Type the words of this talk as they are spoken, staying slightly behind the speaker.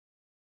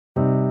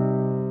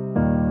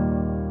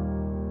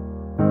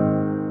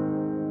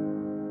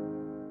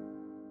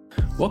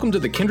Welcome to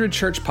the Kindred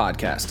Church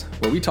podcast,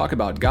 where we talk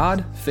about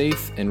God,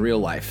 faith, and real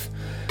life.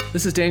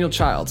 This is Daniel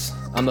Childs.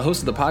 I'm the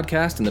host of the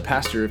podcast and the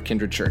pastor of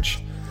Kindred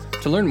Church.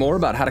 To learn more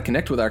about how to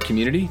connect with our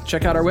community,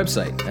 check out our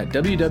website at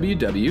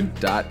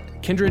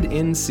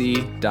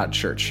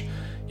www.kindrednc.church.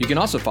 You can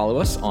also follow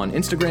us on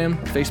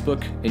Instagram,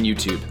 Facebook, and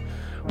YouTube.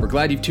 We're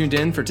glad you've tuned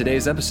in for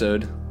today's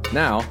episode.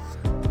 Now,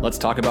 let's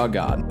talk about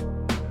God.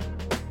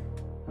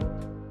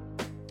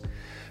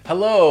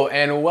 Hello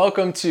and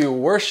welcome to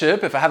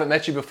worship. If I haven't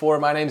met you before,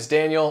 my name's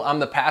Daniel. I'm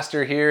the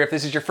pastor here. If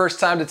this is your first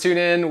time to tune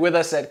in with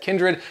us at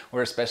Kindred,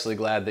 we're especially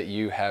glad that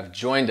you have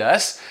joined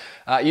us.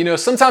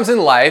 Sometimes in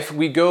life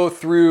we go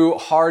through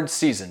hard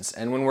seasons,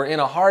 and when we're in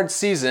a hard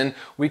season,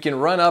 we can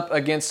run up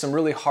against some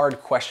really hard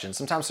questions,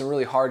 sometimes some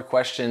really hard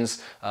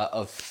questions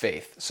of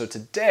faith. So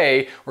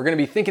today, we're going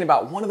to be thinking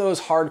about one of those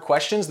hard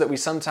questions that we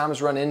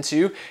sometimes run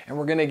into, and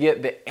we're going to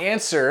get the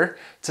answer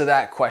to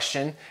that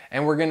question,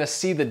 and we're going to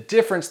see the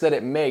difference that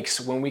it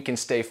makes when we can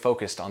stay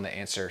focused on the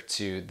answer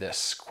to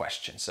this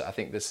question. So I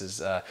think this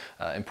is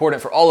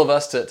important for all of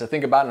us to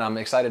think about, and I'm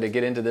excited to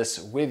get into this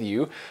with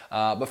you.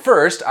 But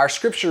first, our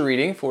scripture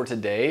reading for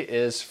today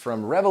is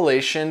from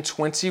Revelation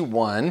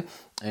 21,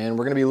 and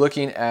we're going to be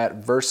looking at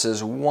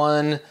verses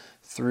 1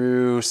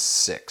 through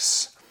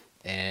 6.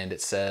 And it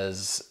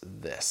says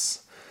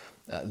this: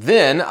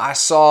 Then I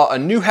saw a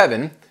new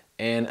heaven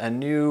and a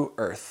new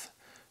earth.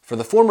 For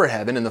the former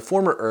heaven and the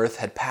former earth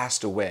had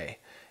passed away,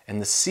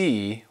 and the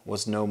sea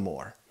was no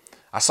more.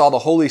 I saw the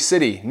holy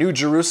city, New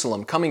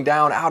Jerusalem, coming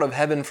down out of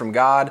heaven from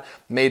God,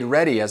 made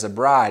ready as a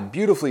bride,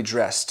 beautifully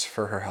dressed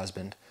for her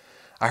husband.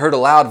 I heard a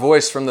loud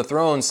voice from the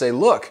throne say,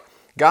 "Look,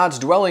 God's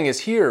dwelling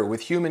is here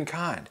with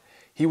humankind.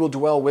 He will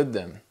dwell with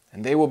them,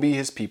 and they will be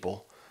his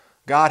people.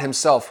 God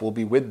himself will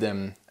be with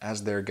them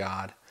as their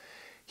God.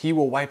 He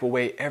will wipe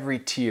away every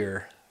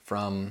tear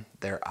from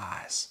their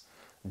eyes.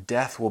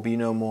 Death will be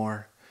no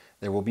more.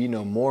 There will be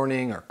no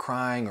mourning or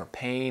crying or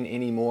pain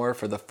anymore,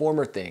 for the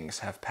former things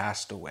have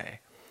passed away."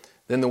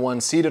 Then the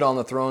one seated on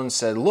the throne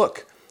said,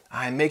 "Look,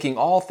 I am making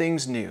all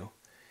things new."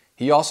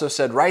 He also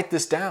said, "Write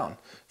this down,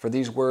 for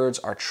these words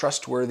are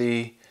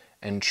trustworthy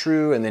and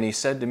true." And then he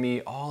said to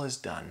me, "All is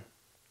done.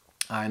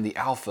 I am the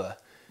Alpha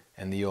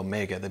and the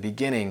Omega, the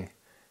beginning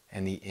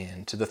and the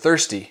end. To the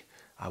thirsty,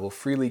 I will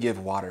freely give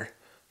water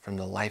from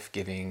the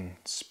life-giving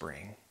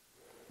spring."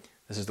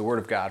 This is the word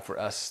of God for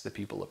us, the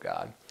people of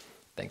God.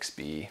 Thanks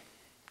be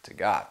to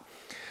God.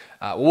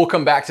 We'll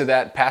come back to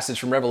that passage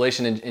from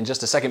Revelation in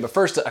just a second, but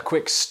first a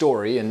quick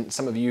story, and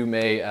some of you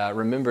may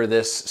remember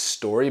this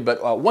story,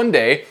 but one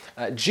day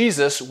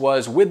Jesus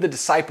was with the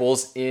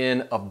disciples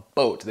in a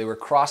boat. They were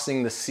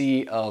crossing the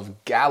Sea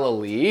of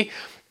Galilee,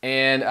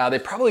 and they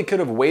probably could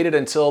have waited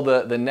until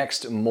the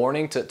next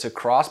morning to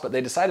cross, but they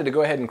decided to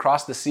go ahead and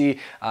cross the sea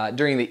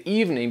during the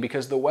evening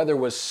because the weather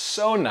was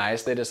so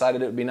nice. They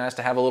decided it would be nice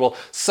to have a little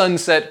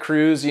sunset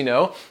cruise,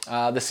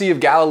 The Sea of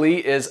Galilee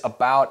is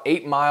about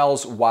 8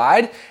 miles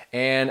wide,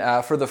 and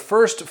for the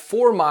first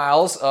 4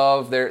 miles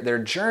of their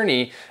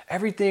journey,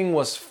 everything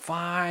was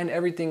fine,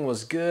 everything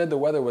was good, the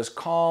weather was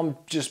calm,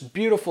 just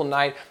beautiful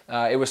night.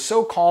 It was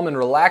so calm and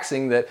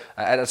relaxing that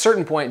at a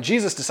certain point,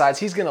 Jesus decides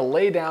he's going to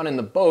lay down in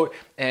the boat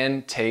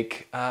and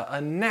take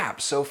a nap.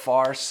 So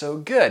far, so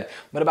good.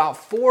 But about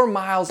 4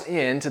 miles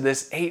into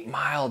this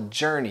 8-mile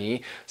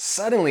journey,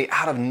 suddenly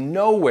out of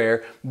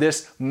nowhere,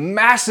 this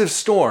massive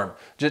storm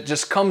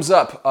just comes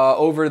up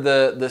over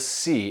the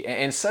sea.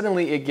 And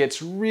suddenly it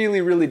gets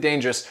really, really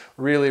dangerous,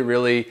 really,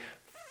 really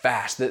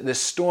fast.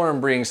 This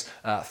storm brings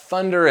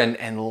thunder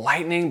and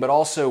lightning, but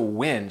also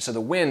wind. So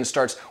the wind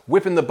starts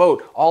whipping the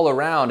boat all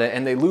around,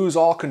 and they lose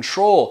all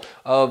control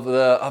of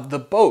the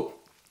boat.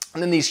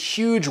 And then these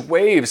huge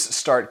waves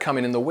start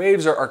coming, and the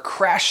waves are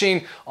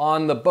crashing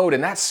on the boat.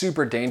 And that's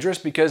super dangerous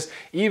because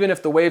even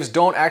if the waves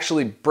don't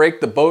actually break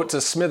the boat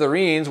to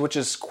smithereens, which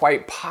is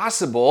quite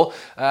possible,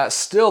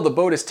 still the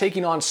boat is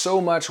taking on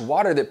so much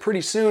water that pretty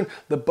soon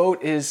the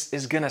boat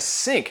is going to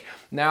sink.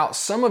 Now,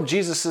 some of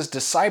Jesus'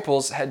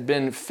 disciples had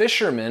been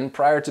fishermen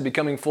prior to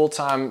becoming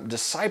full-time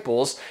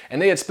disciples,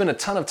 and they had spent a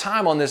ton of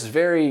time on this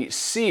very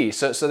sea.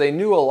 So they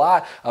knew a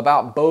lot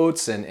about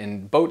boats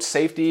and boat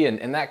safety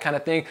and that kind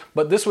of thing.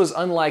 But this was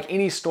unlike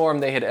any storm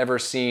they had ever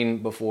seen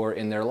before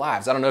in their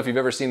lives. I don't know if you've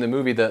ever seen the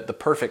movie The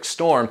Perfect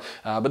Storm,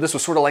 but this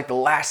was sort of like the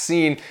last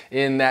scene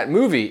in that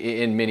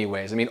movie in many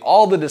ways. I mean,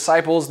 all the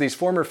disciples, these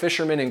former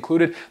fishermen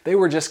included, they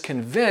were just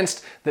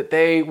convinced that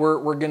they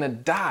were going to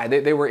die.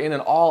 They were in an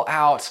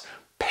all-out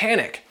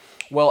panic.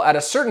 Well, at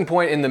a certain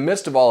point in the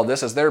midst of all of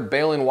this, as they're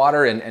bailing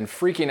water and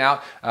freaking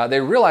out, they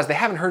realize they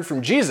haven't heard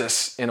from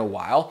Jesus in a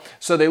while.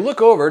 So they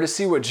look over to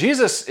see what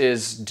Jesus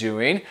is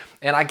doing.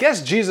 And I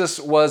guess Jesus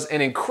was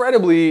an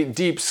incredibly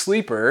deep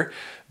sleeper,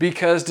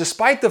 because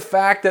despite the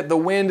fact that the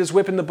wind is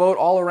whipping the boat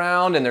all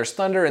around and there's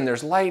thunder and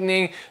there's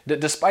lightning,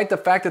 despite the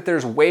fact that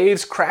there's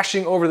waves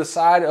crashing over the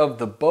side of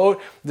the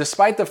boat,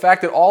 despite the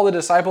fact that all the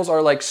disciples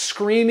are like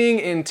screaming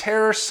in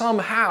terror,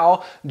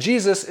 somehow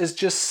Jesus is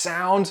just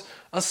sound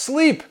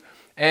asleep.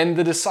 And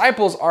the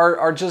disciples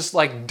are just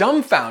like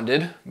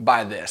dumbfounded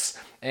by this.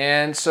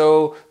 And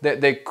so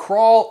they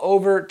crawl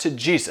over to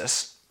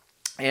Jesus,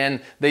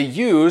 and they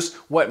use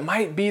what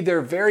might be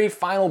their very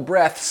final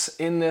breaths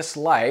in this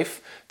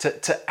life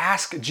to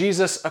ask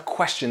Jesus a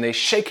question. They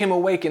shake him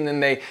awake, and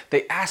then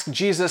they ask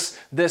Jesus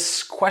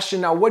this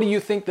question. Now, what do you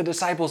think the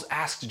disciples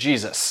asked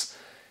Jesus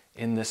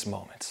in this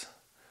moment?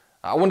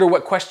 I wonder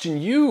what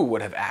question you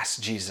would have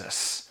asked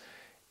Jesus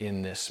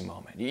in this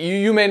moment.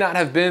 You may not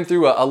have been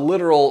through a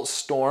literal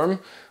storm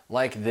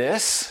like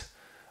this,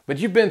 but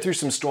you've been through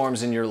some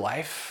storms in your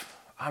life,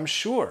 I'm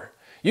sure.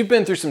 You've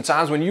been through some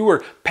times when you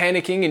were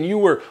panicking and you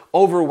were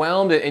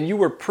overwhelmed and you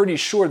were pretty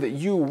sure that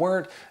you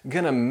weren't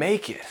gonna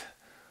make it.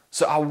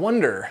 So I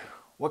wonder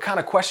what kind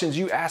of questions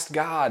you asked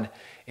God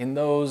in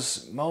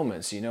those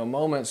moments.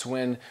 Moments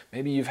when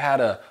maybe you've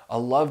had a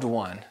loved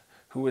one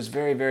who was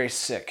very, very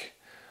sick.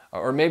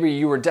 Or maybe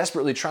you were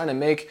desperately trying to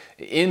make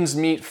ends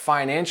meet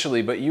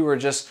financially, but you were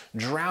just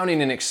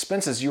drowning in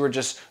expenses. You were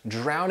just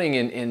drowning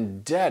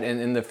in debt,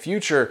 and the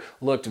future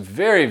looked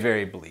very,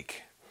 very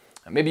bleak.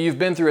 Maybe you've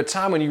been through a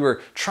time when you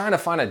were trying to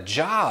find a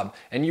job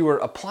and you were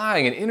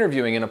applying and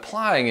interviewing and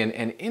applying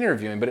and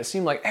interviewing, but it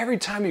seemed like every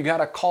time you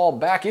got a call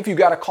back, if you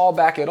got a call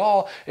back at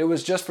all, it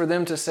was just for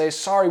them to say,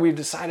 sorry, we've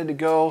decided to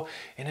go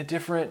in a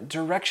different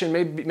direction.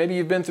 Maybe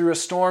you've been through a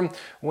storm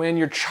when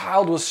your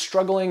child was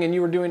struggling and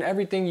you were doing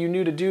everything you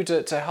knew to do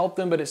to help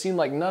them, but it seemed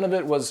like none of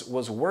it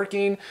was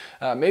working.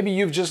 Maybe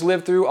you've just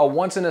lived through a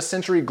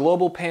once-in-a-century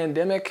global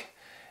pandemic,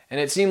 and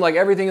it seemed like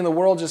everything in the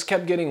world just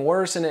kept getting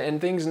worse and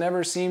things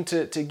never seemed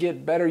to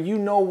get better. You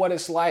know what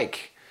it's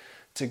like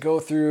to go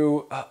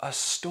through a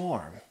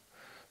storm.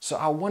 So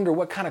I wonder,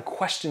 what kind of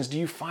questions do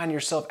you find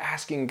yourself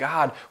asking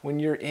God when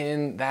you're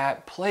in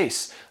that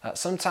place?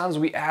 Sometimes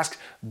we ask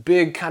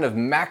big kind of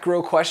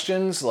macro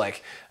questions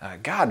like,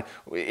 God,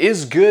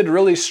 is good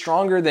really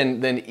stronger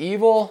than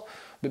evil?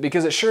 But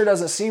because it sure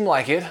doesn't seem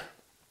like it.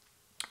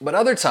 But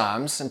other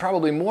times, and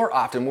probably more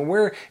often, when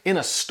we're in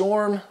a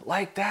storm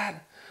like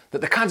that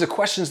the kinds of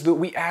questions that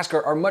we ask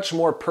are much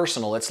more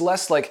personal. It's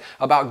less like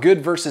about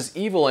good versus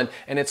evil, and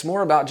it's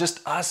more about just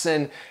us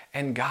and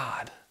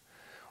God.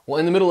 Well,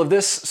 in the middle of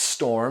this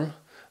storm,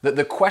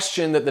 the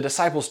question that the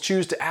disciples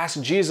choose to ask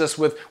Jesus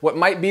with what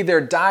might be their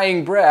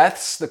dying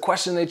breaths, the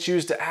question they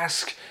choose to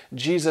ask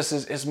Jesus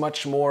is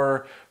much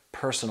more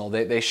personal.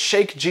 They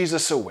shake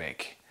Jesus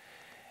awake,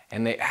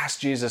 and they ask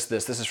Jesus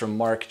this. This is from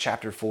Mark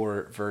chapter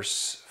 4,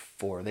 verse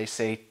 4. They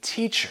say,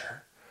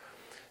 "Teacher,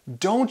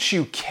 don't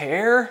you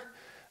care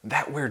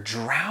that we're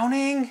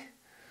drowning?"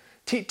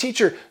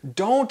 Teacher,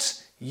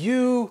 don't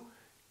you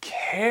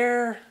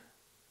care?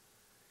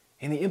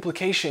 And the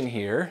implication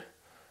here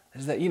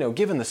is that,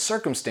 given the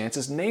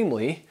circumstances,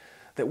 namely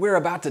that we're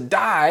about to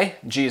die,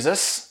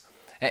 Jesus,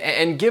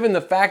 and given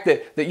the fact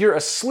that you're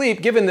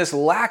asleep, given this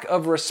lack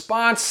of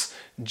response,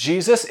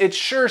 Jesus, it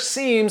sure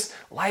seems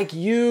like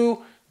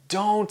you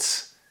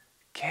don't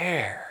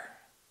care.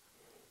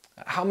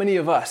 How many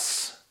of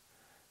us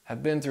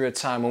have been through a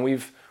time when we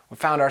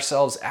found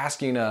ourselves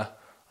asking a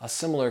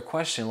similar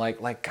question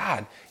like,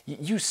 God,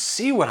 you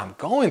see what I'm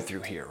going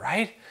through here,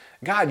 right?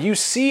 God, you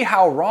see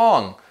how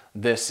wrong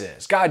this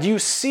is. God, you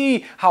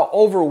see how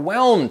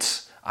overwhelmed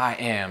I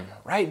am,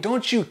 right?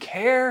 Don't you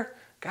care,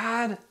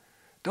 God?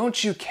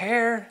 Don't you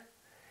care?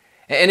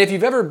 And if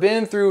you've ever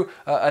been through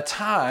a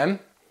time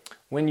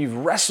when you've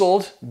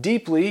wrestled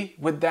deeply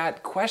with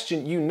that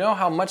question, you know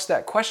how much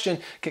that question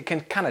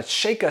can kind of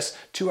shake us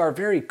to our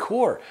very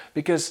core.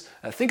 Because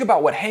think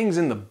about what hangs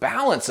in the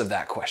balance of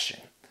that question.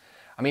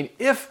 I mean,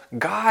 if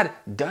God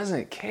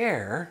doesn't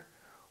care,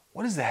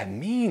 what does that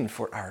mean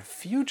for our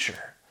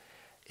future?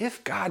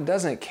 If God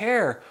doesn't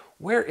care,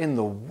 where in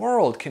the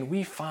world can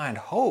we find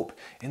hope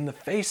in the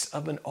face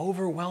of an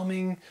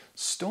overwhelming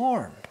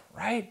storm,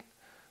 right?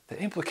 The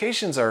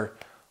implications are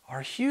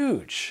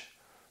huge.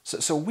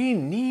 So we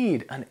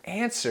need an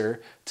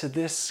answer to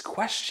this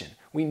question.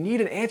 We need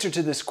an answer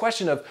to this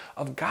question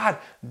of God,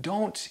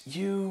 don't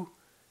you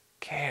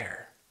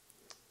care?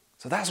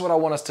 So that's what I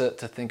want us to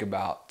think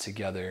about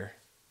together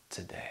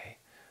today.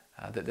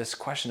 That this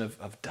question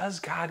of does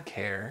God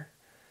care?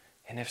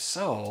 And if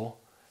so,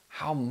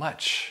 how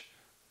much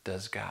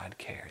does God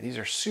care? These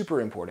are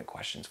super important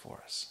questions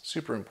for us.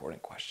 Super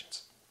important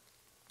questions.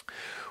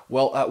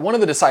 Well, one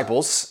of the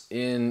disciples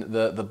in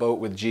the boat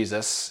with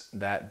Jesus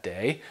that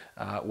day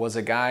was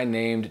a guy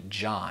named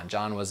John.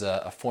 John was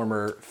a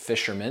former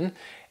fisherman,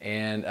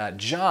 and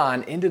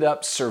John ended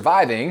up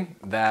surviving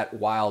that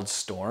wild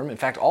storm. In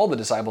fact, all the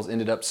disciples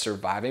ended up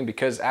surviving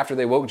because after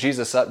they woke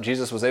Jesus up,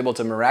 Jesus was able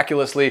to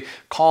miraculously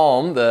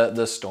calm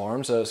the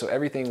storm, so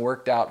everything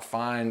worked out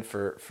fine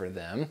for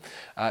them.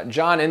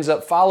 John ends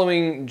up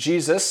following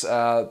Jesus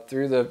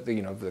through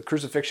the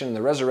crucifixion and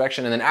the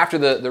resurrection, and then after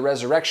the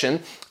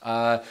resurrection,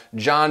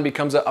 John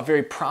becomes a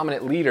very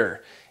prominent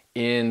leader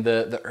in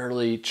the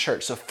early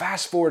church. So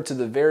fast forward to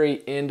the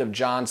very end of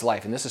John's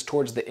life, and this is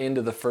towards the end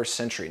of the first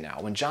century now,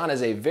 when John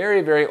is a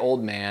very, very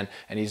old man,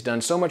 and he's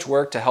done so much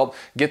work to help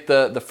get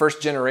the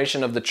first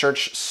generation of the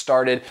church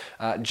started.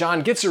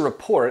 John gets a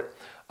report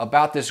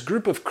about this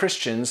group of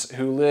Christians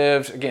who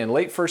lived, again,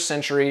 late first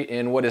century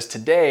in what is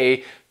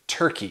today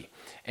Turkey.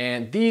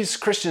 And these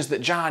Christians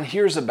that John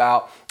hears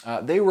about,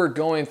 they were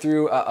going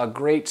through a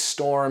great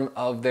storm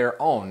of their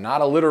own.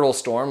 Not a literal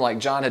storm like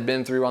John had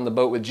been through on the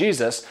boat with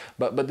Jesus,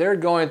 but they're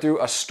going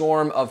through a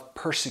storm of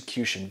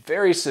persecution,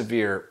 very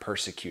severe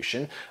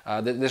persecution.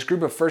 This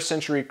group of first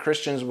century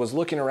Christians was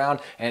looking around,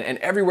 and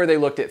everywhere they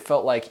looked, it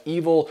felt like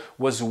evil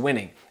was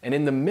winning. And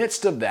in the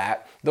midst of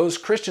that, those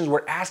Christians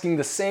were asking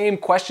the same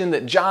question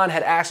that John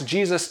had asked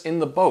Jesus in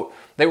the boat.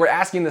 They were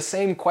asking the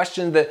same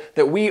question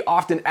that we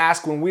often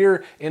ask when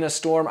we're in a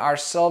storm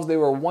ourselves. They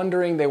were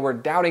wondering, they were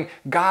doubting,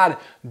 God,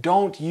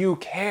 don't you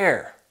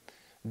care?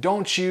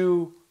 Don't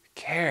you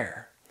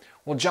care?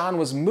 Well, John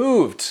was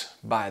moved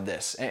by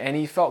this, and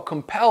he felt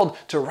compelled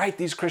to write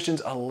these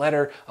Christians a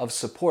letter of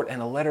support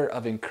and a letter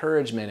of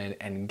encouragement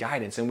and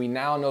guidance. And we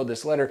now know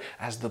this letter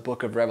as the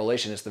book of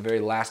Revelation. It's the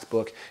very last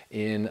book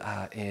in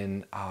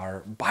our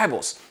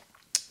Bibles.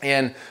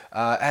 And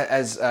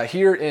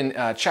here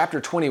in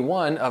chapter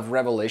 21 of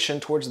Revelation,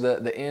 towards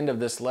the end of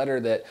this letter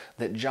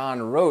that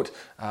John wrote,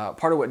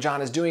 part of what John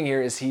is doing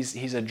here is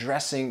he's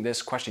addressing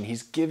this question.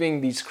 He's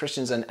giving these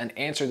Christians an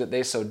answer that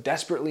they so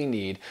desperately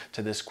need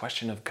to this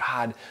question of,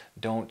 God,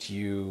 don't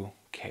you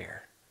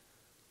care?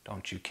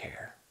 Don't you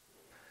care?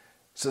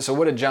 So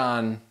what did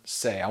John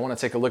say? I want to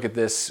take a look at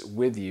this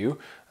with you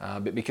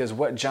because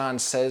what John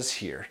says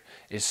here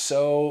is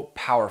so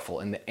powerful.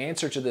 And the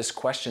answer to this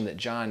question that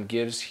John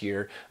gives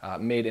here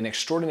made an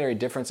extraordinary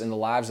difference in the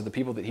lives of the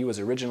people that he was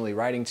originally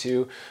writing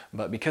to.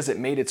 But because it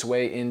made its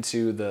way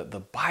into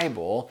the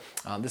Bible,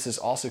 this has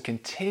also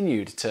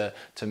continued to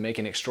make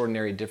an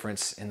extraordinary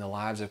difference in the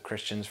lives of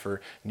Christians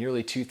for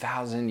nearly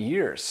 2,000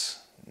 years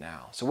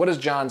now. So what does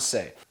John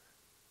say?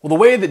 Well, the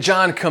way that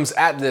John comes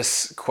at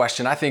this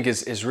question, I think,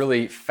 is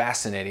really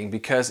fascinating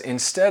because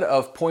instead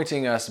of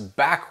pointing us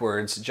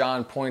backwards,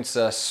 John points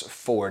us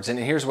forwards. And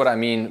here's what I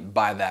mean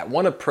by that.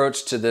 One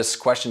approach to this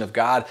question of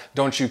God,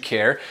 don't you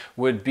care,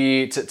 would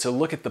be to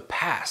look at the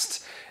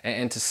past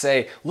and to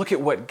say, look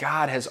at what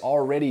God has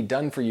already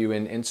done for you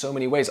in so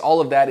many ways. All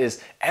of that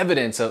is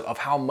evidence of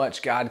how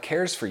much God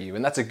cares for you.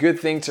 And that's a good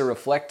thing to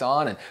reflect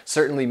on. And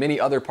certainly many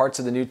other parts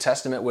of the New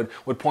Testament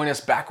would point us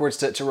backwards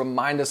to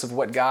remind us of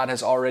what God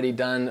has already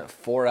done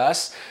for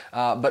us.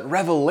 But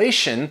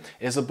Revelation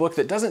is a book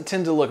that doesn't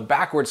tend to look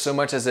backwards so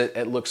much as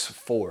it looks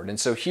forward. And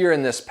so here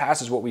in this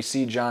passage, what we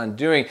see John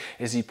doing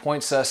is he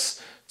points us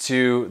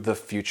to the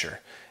future.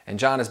 And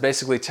John is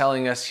basically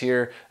telling us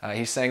here,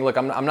 he's saying, look,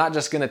 I'm not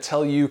just going to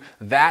tell you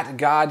that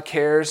God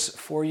cares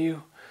for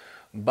you,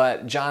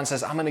 but John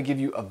says, I'm going to give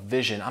you a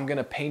vision. I'm going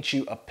to paint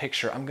you a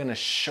picture. I'm going to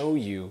show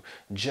you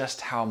just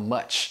how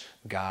much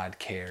God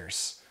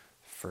cares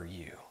for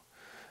you.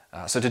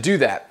 So to do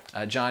that,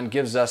 John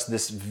gives us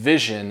this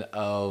vision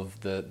of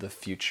the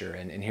future.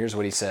 And here's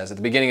what he says. At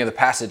the beginning of the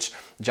passage,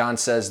 John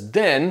says,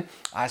 Then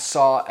I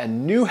saw a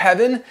new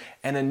heaven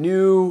and a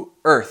new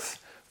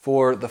earth,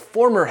 for the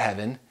former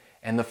heaven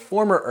and the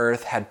former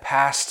earth had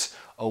passed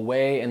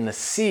away, and the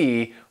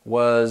sea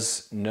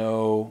was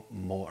no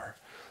more.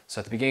 So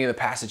at the beginning of the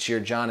passage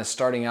here, John is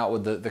starting out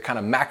with the kind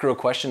of macro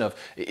question of,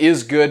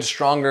 is good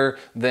stronger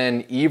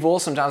than evil?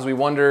 Sometimes we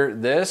wonder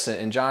this,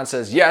 and John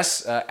says,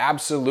 yes,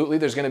 absolutely.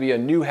 There's going to be a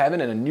new heaven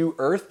and a new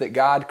earth that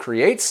God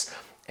creates.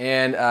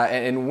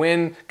 And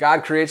when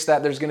God creates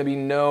that, there's going to be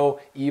no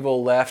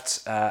evil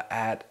left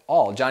at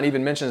all. John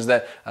even mentions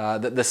that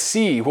the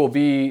sea will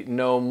be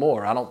no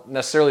more. I don't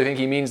necessarily think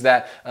he means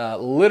that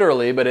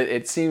literally, but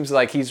it seems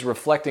like he's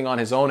reflecting on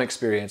his own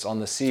experience on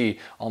the sea,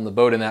 on the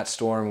boat in that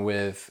storm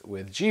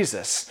with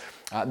Jesus.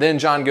 Then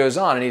John goes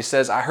on and he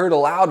says, I heard a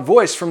loud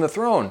voice from the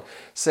throne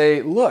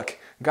say, look,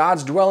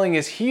 God's dwelling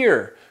is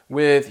here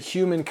with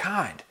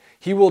humankind.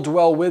 He will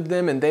dwell with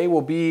them and they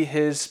will be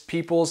his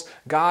peoples.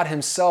 God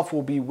himself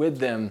will be with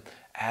them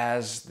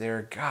as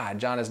their God.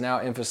 John is now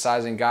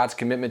emphasizing God's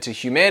commitment to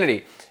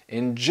humanity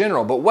in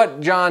general. But what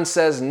John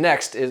says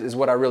next is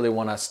what I really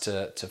want us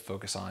to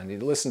focus on.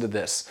 Listen to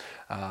this,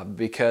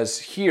 because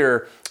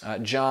here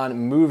John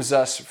moves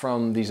us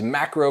from these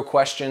macro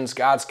questions,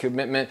 God's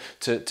commitment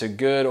to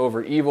good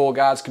over evil,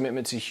 God's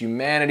commitment to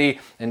humanity,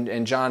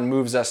 and John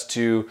moves us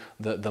to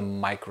the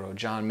micro.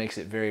 John makes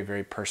it very,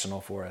 very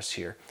personal for us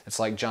here. It's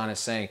like John is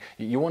saying,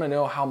 you want to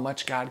know how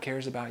much God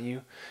cares about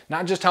you?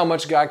 Not just how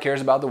much God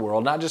cares about the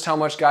world, not just how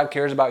much God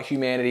cares about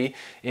humanity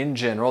in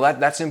general,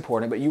 that's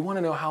important, but you want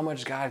to know how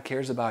much God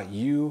cares about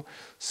you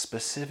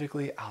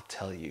specifically? I'll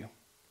tell you,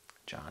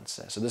 John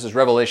says. So this is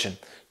Revelation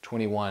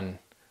 21,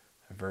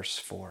 verse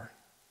 4.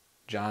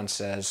 John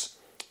says,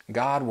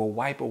 God will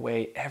wipe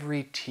away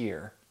every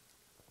tear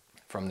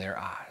from their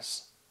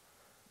eyes.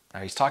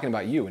 Now he's talking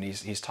about you and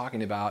he's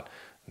talking about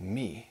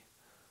me.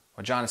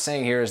 What John is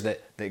saying here is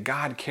that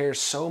God cares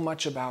so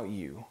much about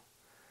you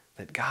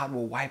that God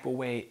will wipe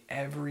away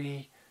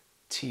every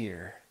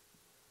tear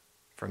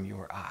from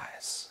your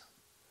eyes.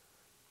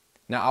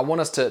 Now, I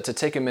want us to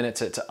take a minute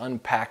to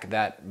unpack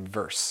that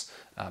verse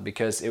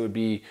because it would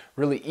be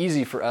really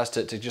easy for us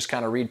to just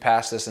kind of read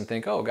past this and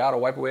think, oh, God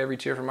will wipe away every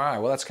tear from our eye.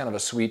 Well, that's kind of a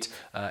sweet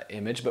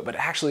image, but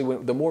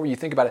actually, the more you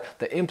think about it,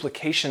 the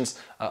implications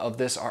of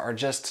this are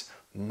just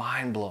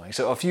mind-blowing.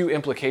 So a few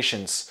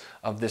implications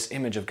of this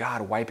image of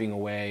God wiping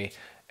away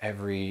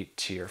every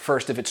tear.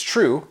 First, if it's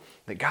true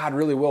that God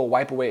really will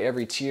wipe away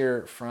every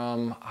tear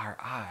from our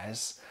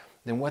eyes,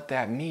 then what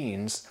that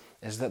means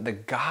is that the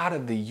God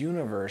of the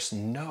universe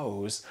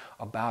knows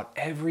about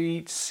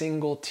every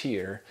single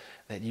tear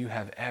that you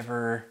have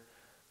ever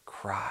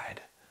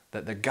cried.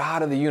 That the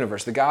God of the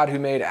universe, the God who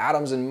made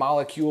atoms and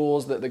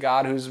molecules, the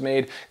God who's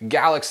made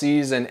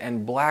galaxies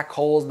and black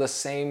holes, the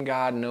same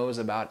God knows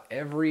about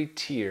every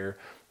tear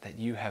that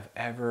you have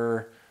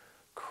ever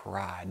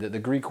cried. The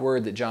Greek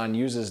word that John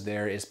uses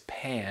there is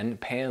pan.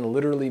 Pan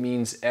literally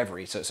means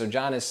every. So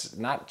John is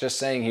not just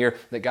saying here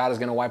that God is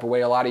going to wipe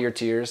away a lot of your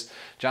tears.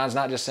 John's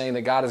not just saying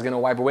that God is going to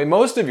wipe away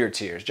most of your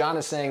tears. John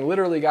is saying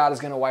literally God is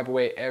going to wipe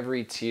away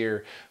every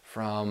tear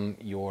from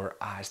your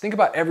eyes. Think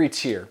about every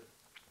tear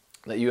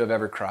that you have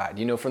ever cried.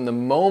 You know, from the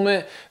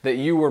moment that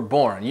you were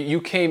born,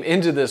 you came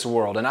into this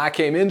world, and I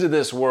came into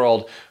this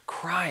world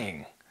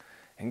crying.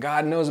 And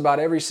God knows about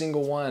every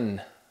single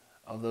one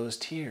of those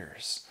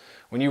tears.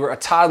 When you were a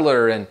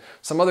toddler and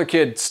some other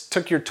kid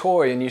took your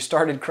toy and you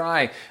started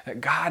crying,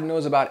 God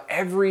knows about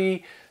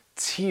every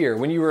tear.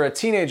 When you were a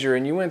teenager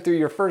and you went through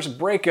your first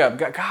breakup,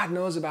 God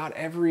knows about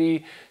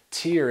every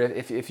tear.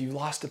 If you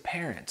lost a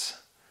parent,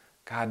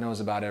 God knows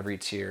about every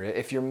tear.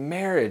 If your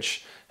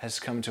marriage has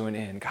come to an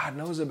end, God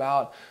knows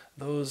about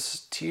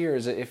those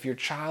tears. If your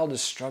child is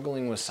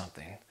struggling with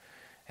something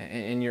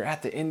and you're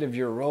at the end of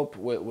your rope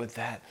with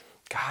that,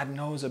 God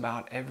knows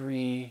about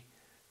every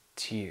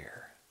tear.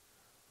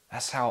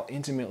 That's how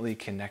intimately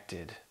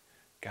connected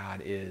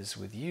God is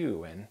with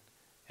you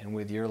and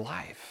with your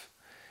life.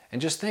 And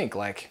just think,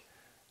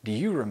 do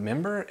you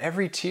remember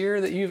every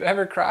tear that you've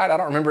ever cried? I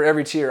don't remember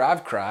every tear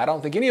I've cried. I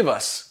don't think any of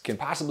us can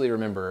possibly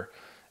remember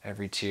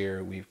every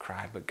tear we've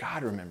cried, but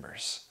God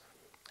remembers.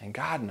 And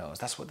God knows.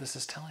 That's what this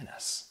is telling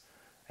us.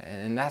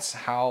 And that's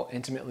how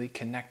intimately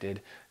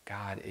connected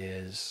God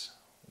is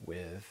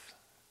with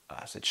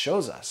us. It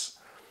shows us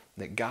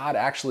that God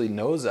actually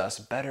knows us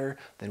better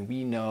than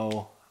we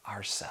know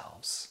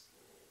ourselves.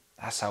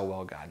 That's how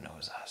well God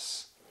knows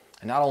us.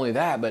 And not only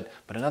that, but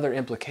another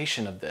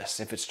implication of this,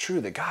 if it's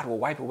true that God will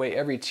wipe away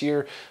every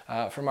tear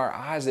from our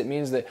eyes, it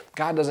means that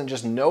God doesn't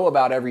just know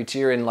about every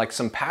tear in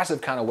some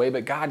passive kind of way,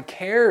 but God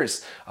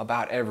cares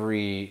about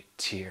every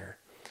tear.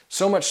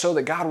 So much so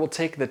that God will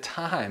take the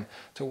time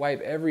to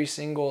wipe every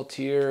single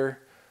tear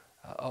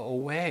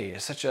away.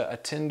 It's such a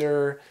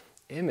tender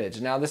image.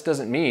 Now, this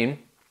doesn't mean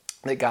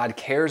that God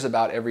cares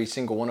about every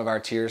single one of our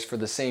tears for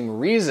the same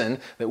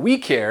reason that we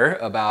care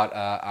about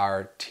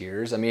our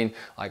tears. I mean,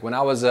 when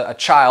I was a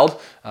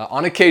child,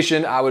 on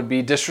occasion, I would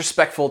be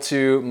disrespectful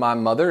to my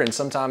mother. And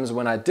sometimes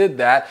when I did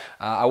that,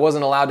 I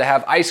wasn't allowed to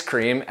have ice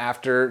cream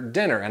after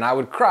dinner. And I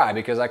would cry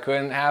because I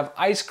couldn't have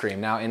ice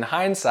cream. Now, in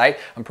hindsight,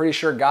 I'm pretty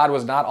sure God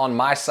was not on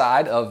my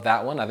side of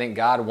that one. I think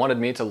God wanted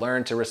me to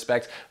learn to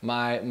respect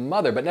my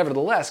mother. But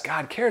nevertheless,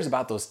 God cares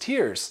about those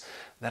tears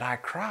that I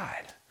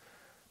cried.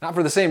 Not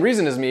for the same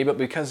reason as me, but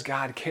because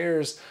God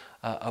cares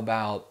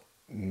about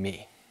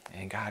me.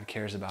 And God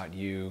cares about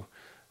you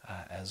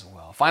as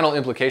well. Final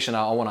implication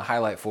I want to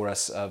highlight for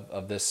us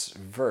of this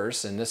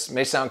verse, and this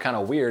may sound kind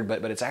of weird,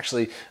 but it's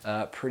actually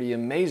pretty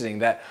amazing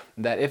that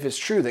if it's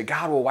true that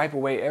God will wipe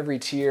away every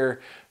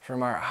tear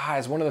from our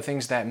eyes, one of the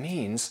things that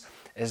means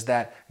is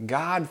that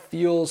God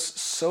feels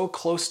so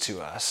close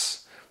to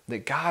us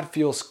that God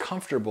feels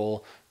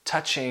comfortable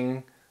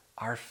touching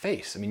our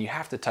face. I mean, you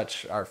have to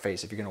touch our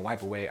face if you're going to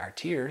wipe away our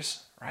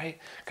tears, right?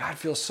 God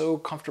feels so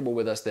comfortable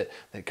with us that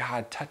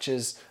God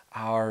touches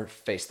our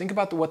face. Think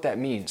about what that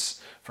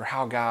means for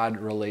how God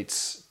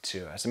relates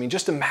to us. I mean,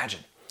 just imagine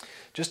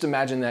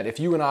that if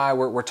you and I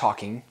were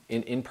talking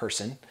in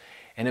person,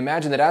 and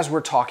imagine that as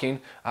we're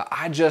talking,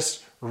 I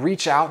just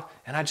reach out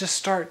and I just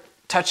start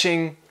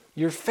touching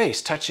your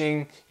face,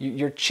 touching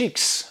your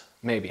cheeks,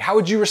 maybe. How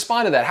would you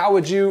respond to that? How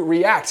would you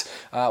react?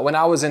 When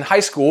I was in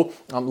high school,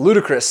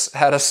 Ludacris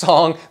had a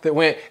song that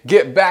went,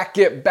 get back,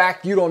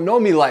 you don't know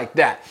me like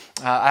that.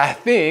 I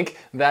think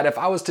that if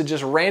I was to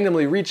just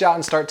randomly reach out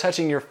and start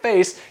touching your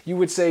face, you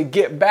would say,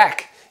 get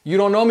back, you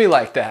don't know me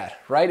like that,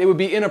 right? It would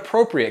be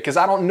inappropriate because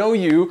I don't know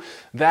you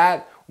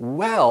that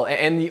well.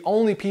 And the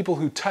only people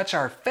who touch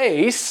our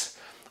face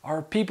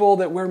are people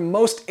that we're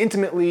most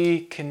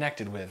intimately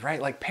connected with,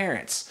 right? Like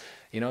parents.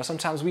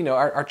 Sometimes we know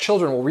our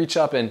children will reach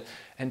up and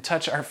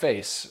touch our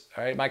face.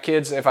 All right, my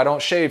kids, if I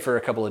don't shave for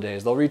a couple of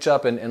days, they'll reach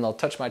up and they'll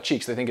touch my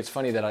cheeks. They think it's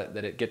funny that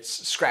it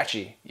gets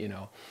scratchy,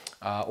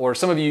 Or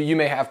some of you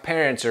may have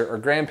parents or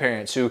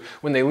grandparents who,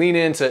 when they lean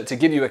in to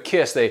give you a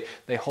kiss,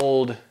 they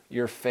hold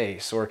your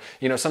face. Or,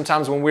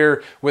 sometimes when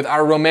we're with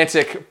our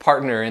romantic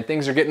partner and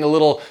things are getting a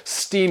little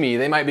steamy,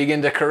 they might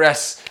begin to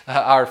caress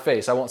our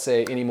face. I won't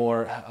say any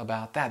more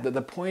about that.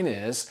 The point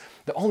is,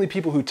 the only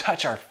people who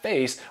touch our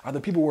face are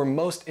the people we're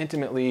most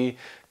intimately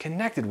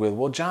connected with.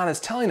 Well, John is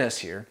telling us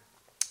here,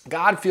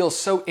 God feels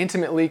so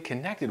intimately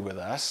connected with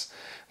us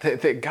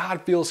that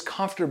God feels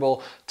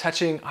comfortable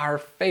touching our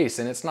face.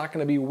 And it's not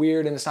going to be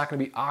weird, and it's not going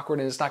to be awkward,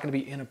 and it's not going to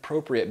be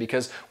inappropriate,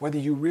 because whether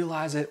you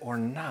realize it or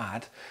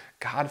not,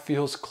 God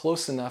feels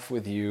close enough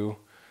with you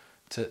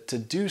to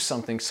do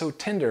something so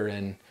tender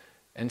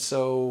and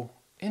so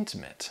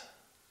intimate.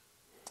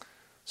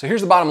 So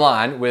here's the bottom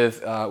line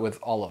with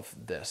all of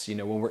this.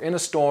 When we're in a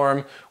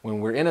storm, when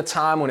we're in a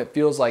time when it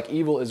feels like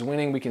evil is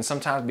winning, we can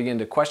sometimes begin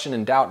to question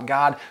and doubt,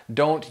 God,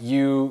 don't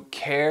you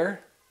care?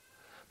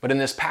 But in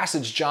this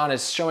passage, John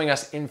is showing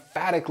us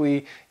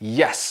emphatically,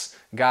 yes,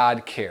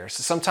 God cares.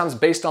 Sometimes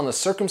based on the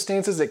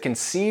circumstances, it can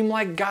seem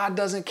like God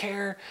doesn't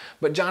care,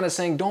 but John is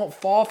saying, don't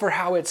fall for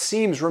how it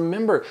seems.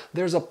 Remember,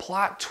 there's a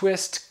plot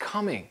twist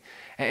coming.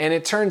 And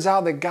it turns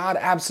out that God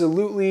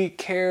absolutely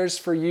cares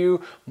for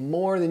you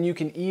more than you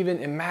can even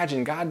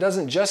imagine. God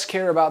doesn't just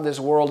care about this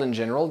world in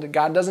general.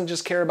 God doesn't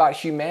just care about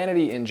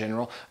humanity in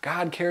general.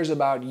 God cares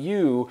about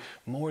you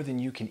more than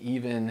you can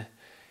even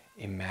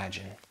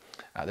imagine.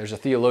 There's a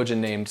theologian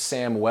named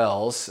Sam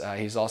Wells.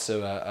 He's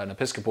also an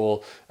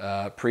Episcopal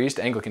priest,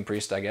 Anglican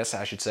priest, I guess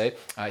I should say.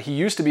 He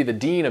used to be the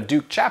dean of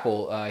Duke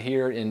Chapel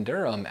here in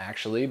Durham,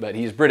 actually, but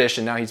he's British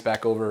and now he's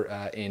back over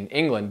in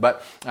England.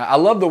 But I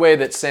love the way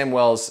that Sam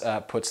Wells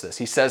puts this.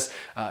 He says,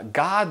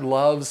 God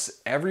loves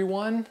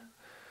everyone,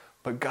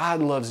 but God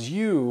loves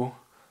you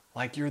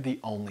like you're the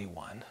only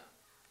one.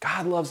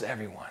 God loves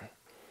everyone,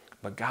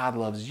 but God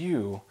loves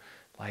you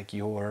like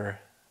you're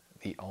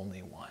the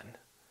only one.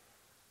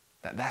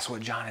 That's what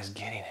John is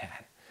getting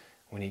at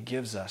when he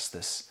gives us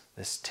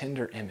this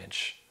tender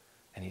image.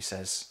 And he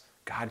says,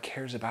 God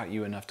cares about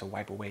you enough to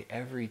wipe away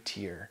every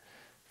tear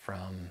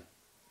from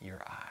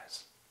your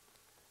eyes.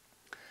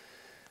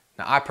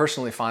 Now, I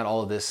personally find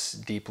all of this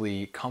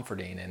deeply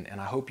comforting,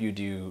 and I hope you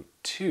do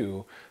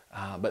too.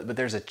 But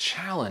there's a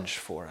challenge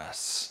for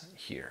us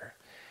here.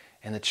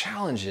 And the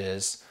challenge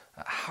is,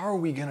 how are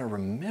we going to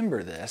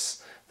remember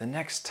this the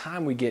next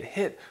time we get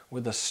hit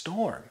with a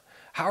storm?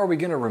 How are we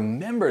going to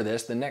remember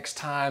this the next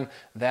time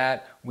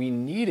that we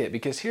need it?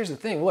 Because here's the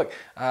thing, look,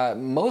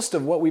 most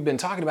of what we've been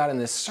talking about in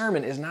this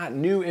sermon is not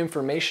new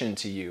information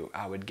to you,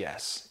 I would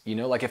guess.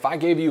 Like if I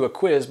gave you a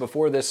quiz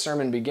before this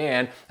sermon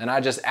began and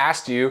I just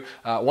asked you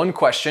one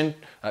question,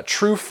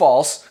 true,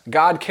 false,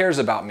 God cares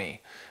about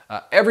me.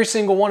 Every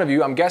single one of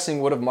you, I'm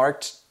guessing, would have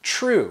marked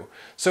true.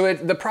 So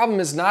the problem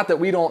is not that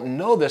we don't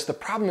know this. The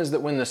problem is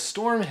that when the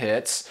storm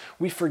hits,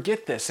 we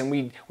forget this and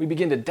we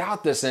begin to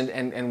doubt this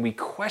and we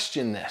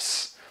question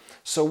this.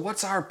 So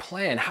what's our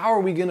plan? How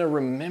are we going to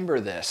remember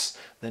this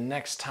the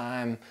next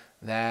time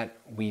that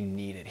we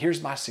need it?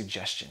 Here's my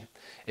suggestion.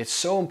 It's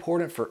so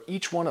important for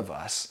each one of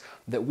us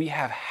that we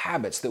have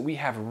habits, that we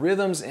have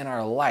rhythms in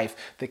our life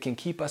that can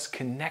keep us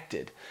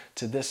connected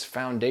to this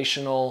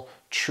foundational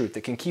truth,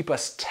 that can keep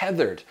us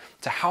tethered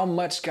to how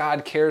much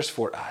God cares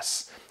for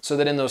us, so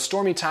that in those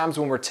stormy times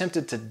when we're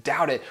tempted to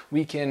doubt it,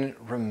 we can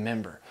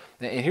remember.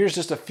 And here's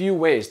just a few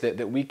ways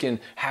that we can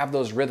have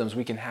those rhythms,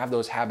 we can have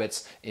those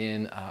habits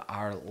in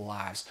our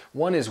lives.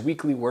 One is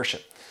weekly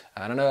worship.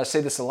 I don't know, I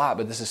say this a lot,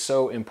 but this is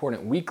so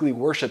important. Weekly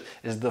worship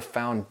is the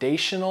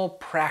foundational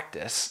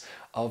practice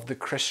of the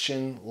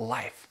Christian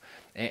life.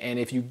 And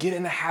if you get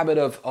in the habit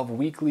of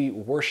weekly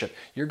worship,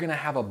 you're going to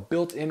have a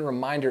built-in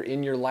reminder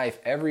in your life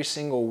every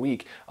single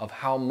week of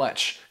how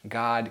much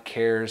God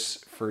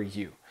cares for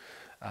you.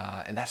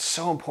 And that's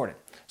so important.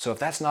 So if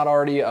that's not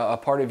already a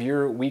part of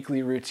your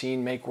weekly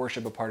routine, make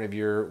worship a part of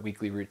your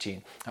weekly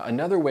routine.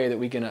 Another way that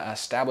we can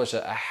establish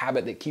a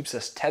habit that keeps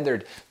us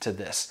tethered to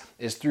this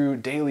is through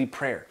daily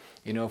prayer.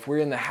 If we're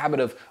in the habit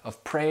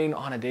of praying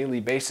on a daily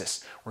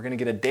basis, we're going to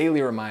get a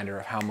daily reminder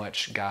of how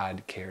much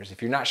God cares.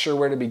 If you're not sure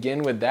where to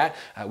begin with that,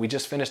 we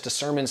just finished a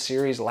sermon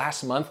series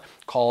last month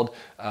called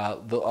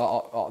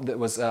that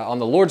was on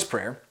the Lord's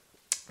Prayer.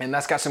 And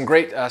that's got some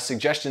great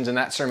suggestions in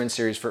that sermon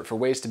series for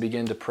ways to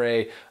begin to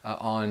pray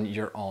on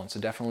your own. So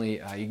definitely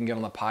you can get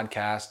on the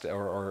podcast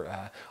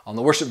or on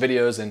the worship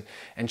videos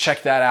and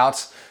check that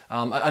out.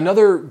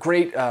 Another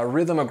great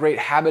rhythm, a great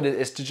habit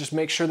is to just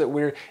make sure that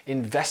we're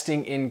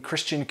investing in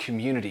Christian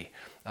community.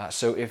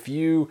 So if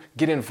you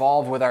get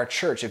involved with our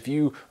church, if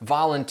you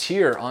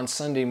volunteer on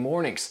Sunday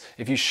mornings,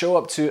 if you show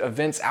up to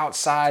events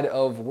outside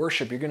of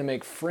worship, you're going to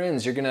make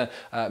friends, you're going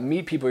to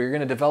meet people, you're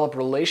going to develop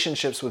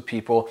relationships with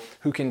people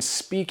who can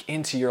speak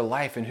into your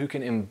life and who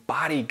can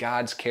embody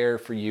God's care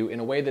for you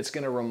in a way that's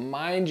going to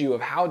remind you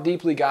of how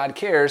deeply God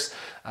cares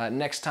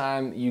next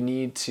time you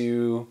need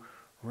to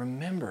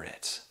remember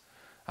it.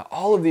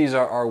 All of these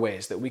are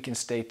ways that we can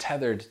stay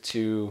tethered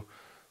to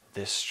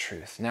this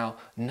truth. Now,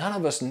 none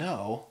of us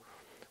know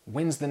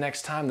when's the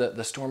next time that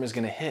the storm is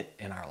going to hit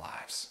in our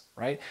lives,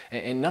 right?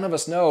 And none of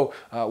us know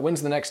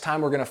when's the next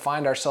time we're going to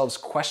find ourselves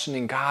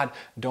questioning, God,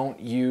 don't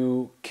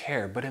you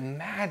care? But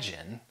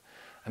imagine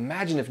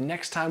Imagine if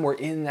next time we're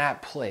in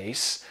that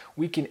place,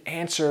 we can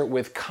answer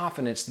with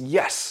confidence,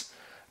 yes,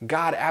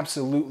 God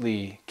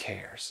absolutely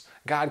cares.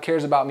 God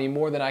cares about me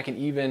more than I can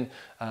even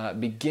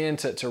begin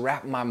to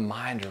wrap my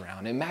mind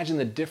around. Imagine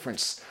the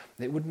difference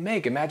it would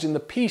make. Imagine the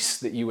peace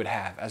that you would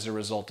have as a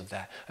result of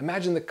that.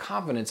 Imagine the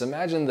confidence.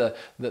 Imagine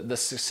the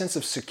sense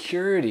of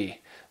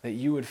security that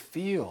you would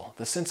feel,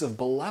 the sense of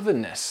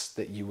belovedness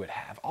that you would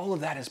have. All of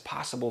that is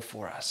possible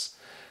for us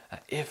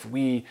if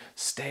we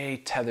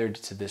stay tethered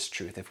to this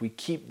truth, if we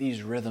keep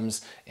these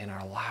rhythms in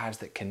our lives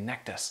that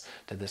connect us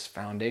to this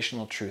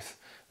foundational truth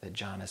that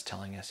John is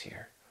telling us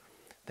here,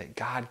 that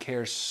God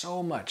cares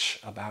so much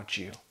about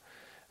you,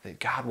 that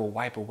God will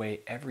wipe away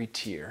every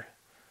tear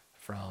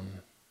from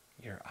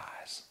your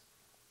eyes.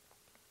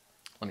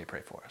 Let me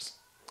pray for us.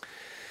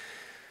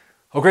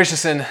 Oh,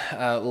 gracious and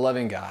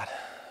loving God,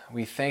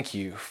 we thank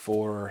you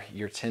for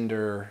your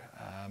tender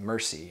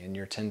mercy and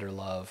your tender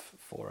love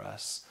for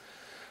us.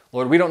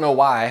 Lord, we don't know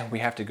why we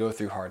have to go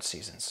through hard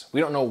seasons. We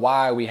don't know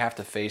why we have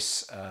to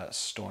face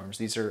storms.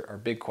 These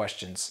are big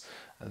questions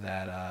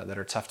that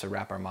are tough to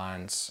wrap our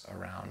minds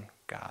around,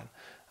 God.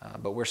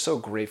 But we're so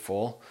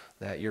grateful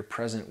that you're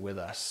present with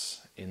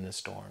us in the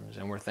storms.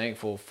 And we're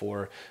thankful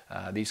for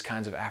these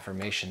kinds of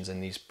affirmations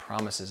and these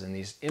promises and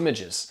these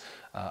images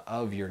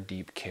of your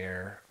deep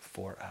care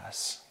for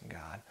us,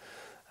 God.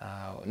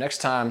 Next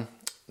time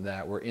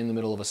that we're in the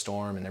middle of a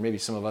storm, and there may be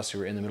some of us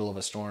who are in the middle of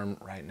a storm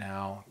right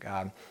now,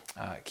 God,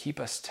 keep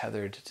us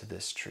tethered to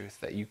this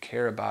truth, that you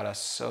care about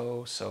us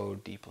so, so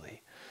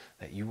deeply,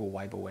 that you will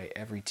wipe away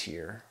every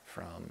tear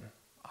from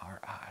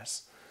our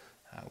eyes.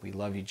 We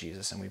love you,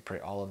 Jesus, and we pray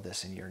all of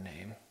this in your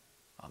name.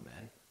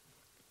 Amen.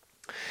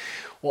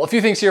 Well, a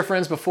few things here,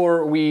 friends,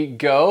 before we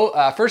go.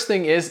 First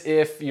thing is,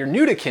 if you're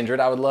new to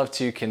Kindred, I would love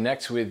to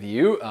connect with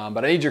you,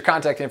 but I need your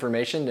contact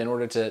information in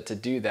order to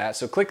do that.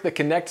 So click the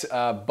Connect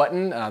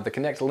button, the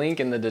Connect link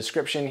in the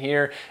description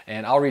here,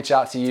 and I'll reach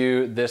out to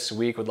you this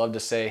week. Would love to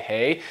say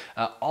hey.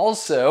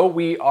 Also,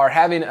 we are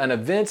having an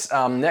event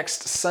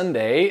next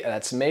Sunday.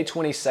 That's May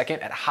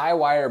 22nd at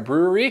Highwire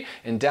Brewery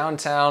in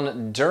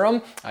downtown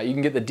Durham. You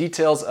can get the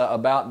details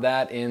about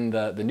that in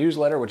the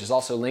newsletter, which is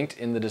also linked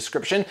in the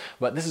description.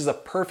 But this is a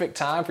perfect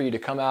time for you to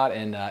come out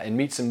and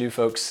meet some new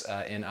folks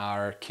in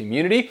our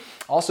community.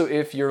 Also,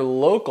 if you're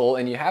local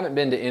and you haven't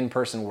been to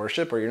in-person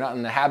worship, or you're not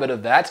in the habit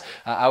of that,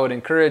 I would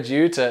encourage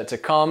you to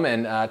come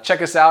and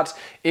check us out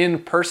in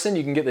person.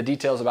 You can get the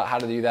details about how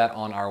to do that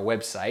on our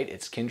website.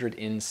 It's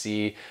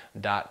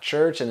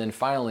kindrednc.church. And then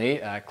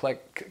finally,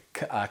 click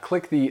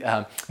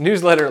the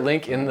newsletter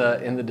link in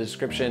the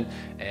description,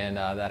 and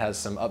that has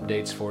some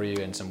updates for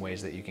you and some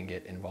ways that you can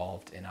get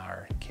involved in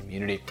our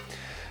community.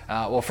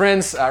 Well,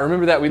 friends,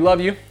 remember that we love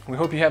you. We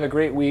hope you have a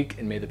great week,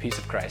 and may the peace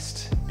of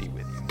Christ be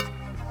with you.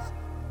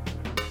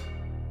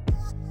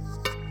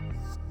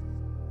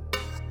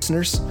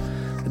 Listeners,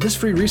 this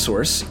free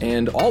resource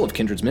and all of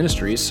Kindred's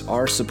ministries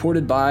are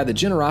supported by the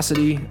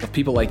generosity of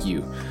people like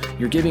you.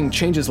 Your giving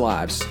changes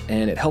lives,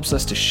 and it helps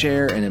us to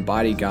share and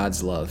embody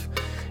God's love.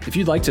 If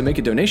you'd like to make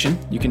a donation,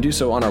 you can do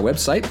so on our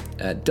website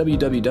at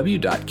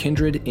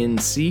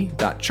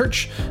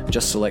www.kindrednc.church and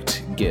just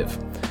select Give.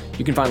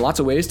 You can find lots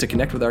of ways to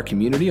connect with our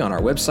community on our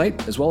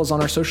website, as well as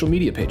on our social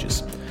media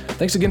pages.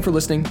 Thanks again for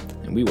listening,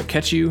 and we will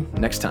catch you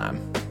next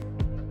time.